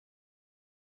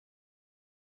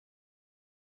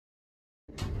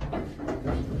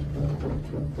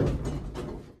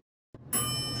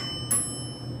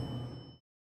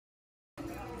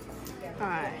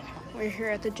Alright, we're here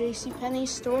at the JCPenney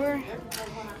store.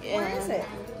 Where is it?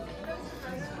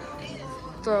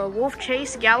 The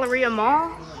Wolfchase Galleria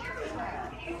Mall.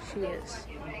 She is.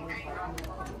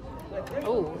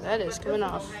 Oh, that is coming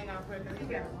off.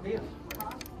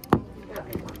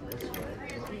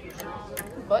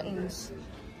 Buttons.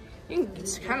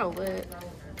 It's kind of lit.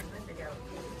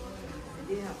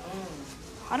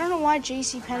 I don't know why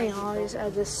JCPenney always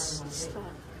had this stuff.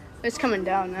 It's coming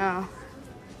down now.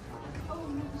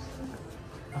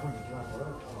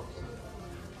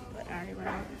 But I already went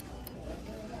out.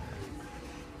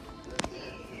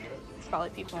 There's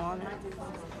probably people on it.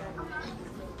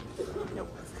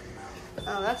 Nope.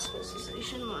 Oh, that's supposed to say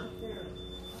Schindler.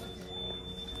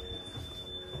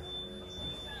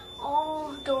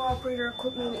 All door operator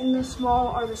equipment in this mall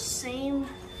are the same.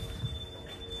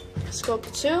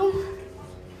 Scope 2.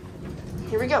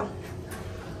 Here we go.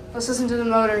 Let's listen to the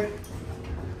motor.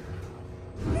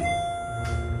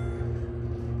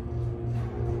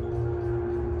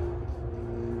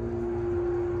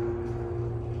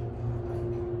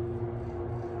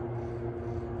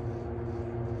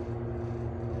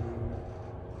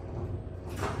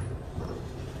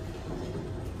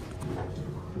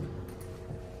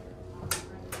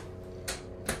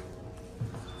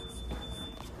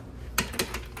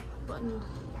 Button.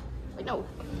 Wait, no.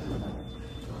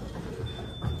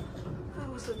 That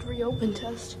was a reopen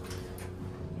test.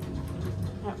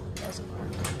 No, it doesn't work,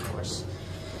 of course.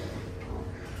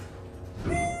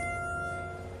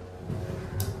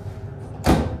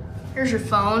 Here's your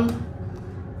phone.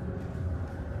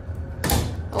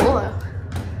 Oh.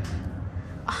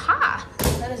 Aha!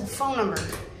 That is a phone number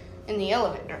in the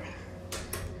elevator.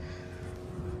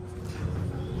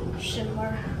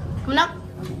 Schindler. Coming up.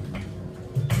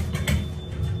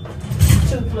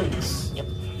 2, please. Yep.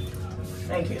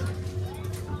 Thank you.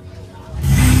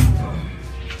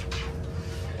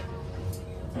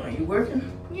 Are you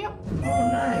working? Yep. Oh,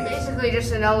 nice. Basically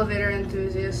just an elevator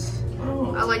enthusiast.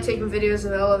 Oh. I like taking videos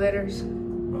of elevators.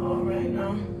 All right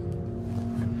now.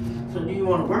 So do you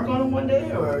want to work on them one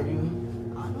day, or are you?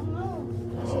 I don't know.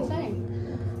 That's the thing.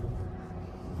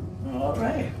 All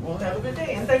right. Well, have a good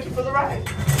day, and thank you for the ride.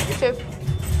 You too.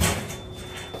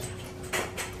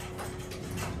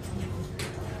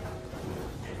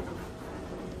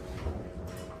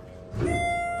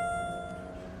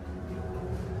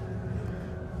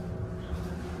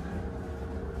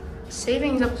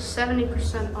 Savings up to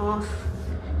 70% off.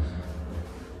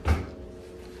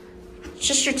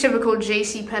 Just your typical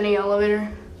JCPenney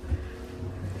elevator.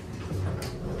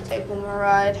 Take one more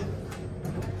ride.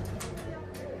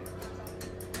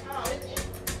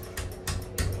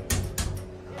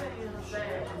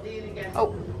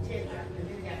 Oh.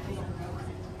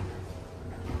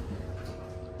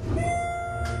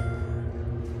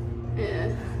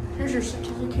 Yeah, here's your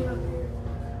certificate up here.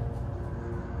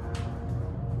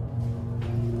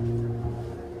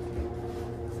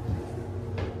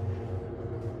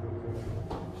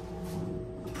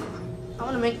 I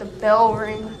want to make the bell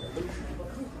ring.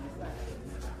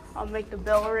 I'll make the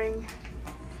bell ring.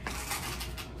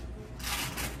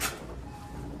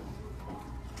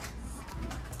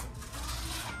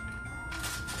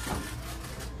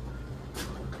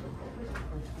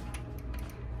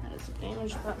 That is a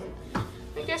damaged button.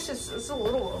 I guess it's a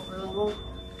little overload.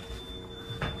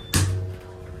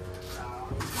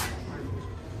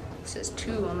 It says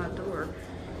 2 on that door.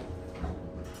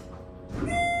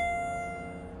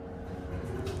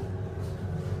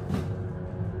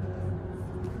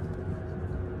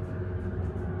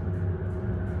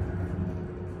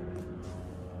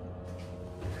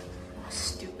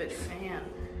 Stupid fan.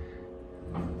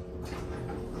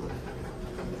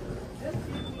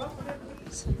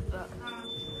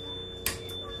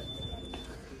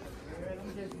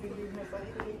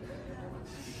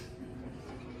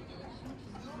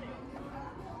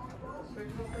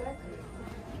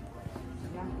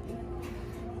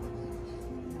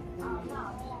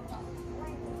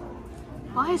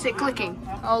 Why is it clicking?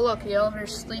 Oh look, the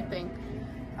elevator's sleeping.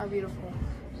 How beautiful.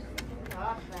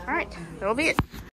 Alright, that'll be it.